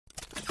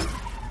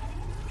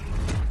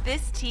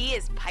This tea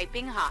is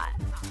piping hot.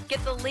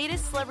 Get the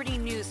latest celebrity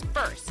news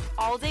first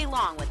all day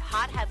long with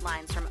hot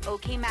headlines from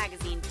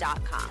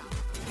okmagazine.com.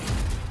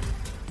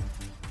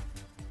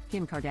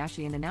 Kim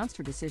Kardashian announced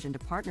her decision to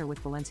partner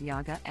with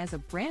Balenciaga as a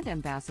brand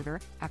ambassador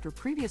after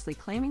previously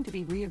claiming to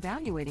be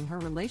reevaluating her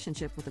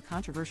relationship with the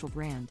controversial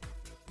brand.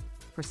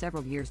 For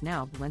several years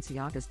now,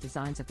 Balenciaga's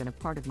designs have been a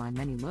part of my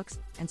many looks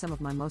and some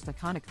of my most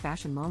iconic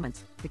fashion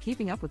moments, the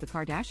Keeping Up with the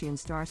Kardashian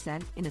star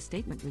said in a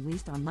statement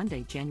released on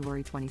Monday,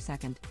 January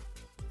 22nd.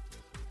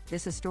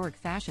 This historic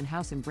fashion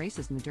house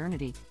embraces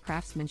modernity,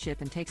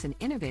 craftsmanship and takes an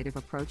innovative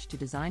approach to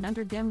design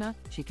under Demna,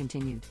 she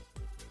continued.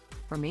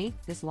 For me,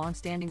 this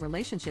long-standing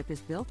relationship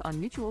is built on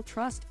mutual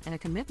trust and a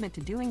commitment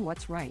to doing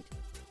what's right.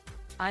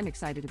 I'm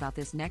excited about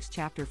this next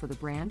chapter for the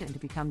brand and to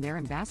become their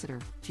ambassador,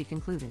 she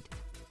concluded.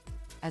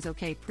 As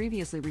OK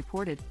previously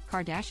reported,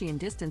 Kardashian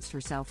distanced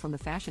herself from the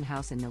fashion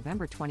house in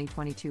November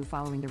 2022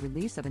 following the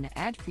release of an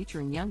ad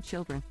featuring young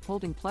children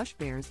holding plush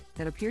bears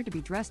that appeared to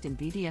be dressed in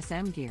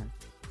BDSM gear.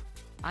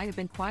 I have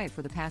been quiet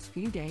for the past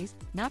few days,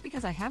 not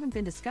because I haven't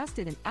been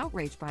disgusted and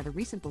outraged by the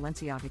recent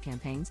Balenciaga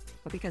campaigns,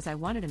 but because I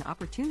wanted an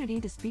opportunity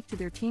to speak to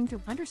their team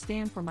to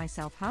understand for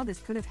myself how this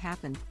could have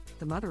happened,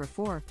 the mother of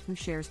 4, who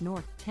shares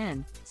North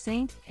 10,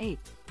 Saint 8,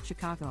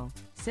 Chicago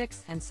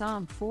 6, and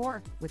Psalm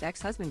 4, with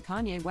ex-husband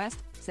Kanye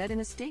West, said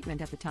in a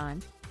statement at the time.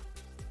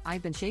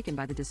 I've been shaken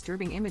by the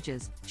disturbing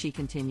images, she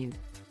continued.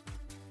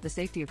 The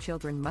safety of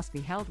children must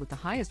be held with the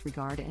highest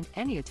regard, and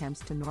any attempts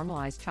to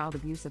normalize child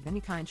abuse of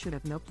any kind should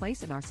have no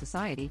place in our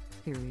society,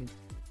 period.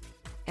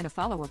 In a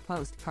follow-up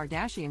post,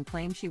 Kardashian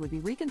claimed she would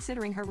be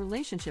reconsidering her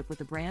relationship with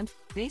the brand,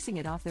 basing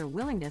it off their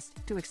willingness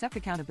to accept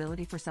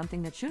accountability for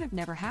something that should have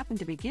never happened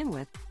to begin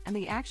with, and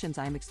the actions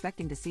I am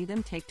expecting to see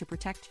them take to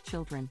protect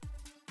children.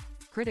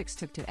 Critics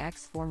took to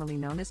X, formerly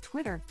known as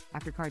Twitter,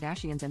 after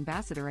Kardashian's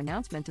ambassador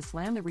announcement to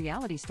slam the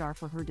reality star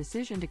for her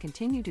decision to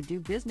continue to do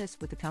business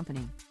with the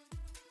company.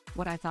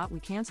 What I thought we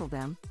canceled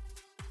them?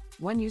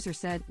 One user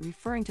said,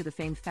 referring to the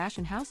famed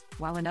fashion house,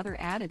 while another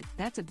added,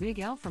 that's a big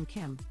L from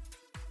Kim.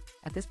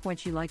 At this point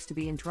she likes to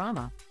be in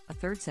drama, a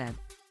third said.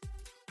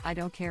 I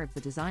don't care if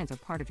the designs are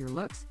part of your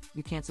looks,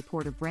 you can't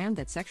support a brand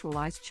that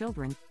sexualized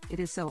children, it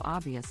is so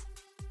obvious.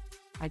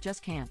 I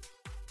just can't.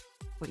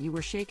 But you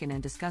were shaken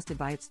and disgusted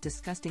by its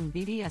disgusting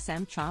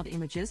BDSM child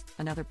images,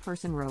 another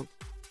person wrote.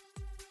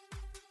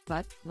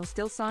 But, you'll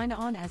still sign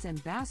on as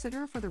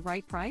ambassador for the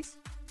right price?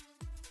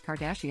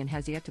 Kardashian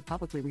has yet to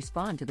publicly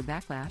respond to the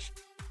backlash.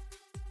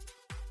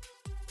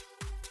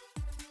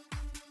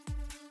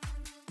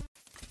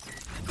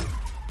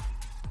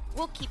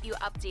 We'll keep you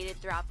updated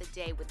throughout the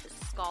day with the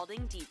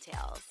scalding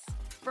details.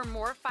 For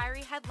more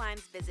fiery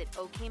headlines, visit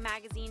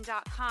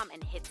okmagazine.com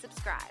and hit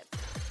subscribe.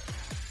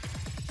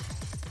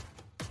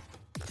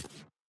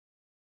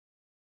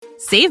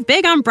 Save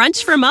big on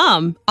brunch for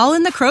mom, all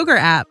in the Kroger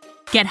app.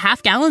 Get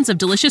half gallons of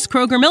delicious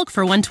Kroger milk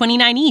for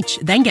 $1.29 each.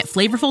 Then get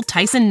flavorful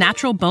Tyson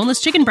natural boneless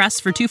chicken breasts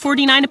for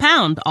 $2.49 a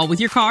pound, all with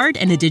your card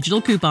and a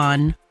digital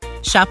coupon.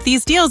 Shop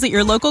these deals at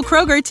your local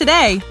Kroger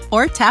today,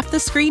 or tap the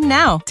screen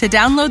now to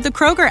download the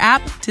Kroger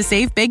app to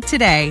save big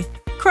today.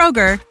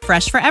 Kroger,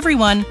 fresh for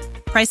everyone.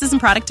 Prices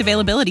and product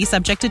availability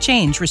subject to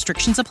change.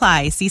 Restrictions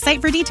apply. See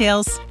site for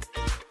details.